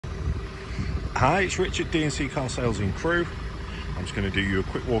Hi, it's Richard, D&C Car Sales and Crew. I'm just going to do you a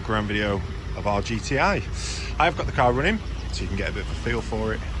quick walk around video of our GTI. I've got the car running so you can get a bit of a feel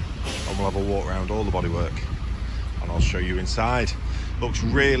for it, and we'll have a walk around all the bodywork and I'll show you inside. Looks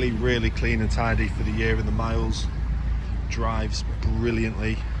really clean and tidy for the year and the miles. Drives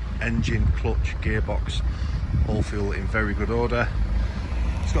brilliantly. Engine, clutch, gearbox all feel in very good order.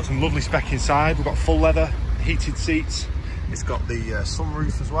 It's got some lovely spec inside. We've got full leather, heated seats. It's got the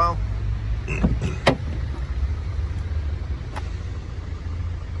sunroof as well.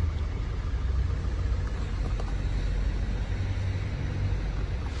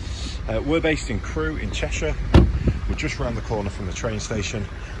 We're based in Crewe in Cheshire. We're just round the corner from the train station,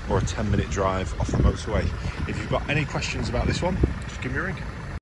 or a 10-minute drive off the motorway. If you've got any questions about this one, just give me a ring.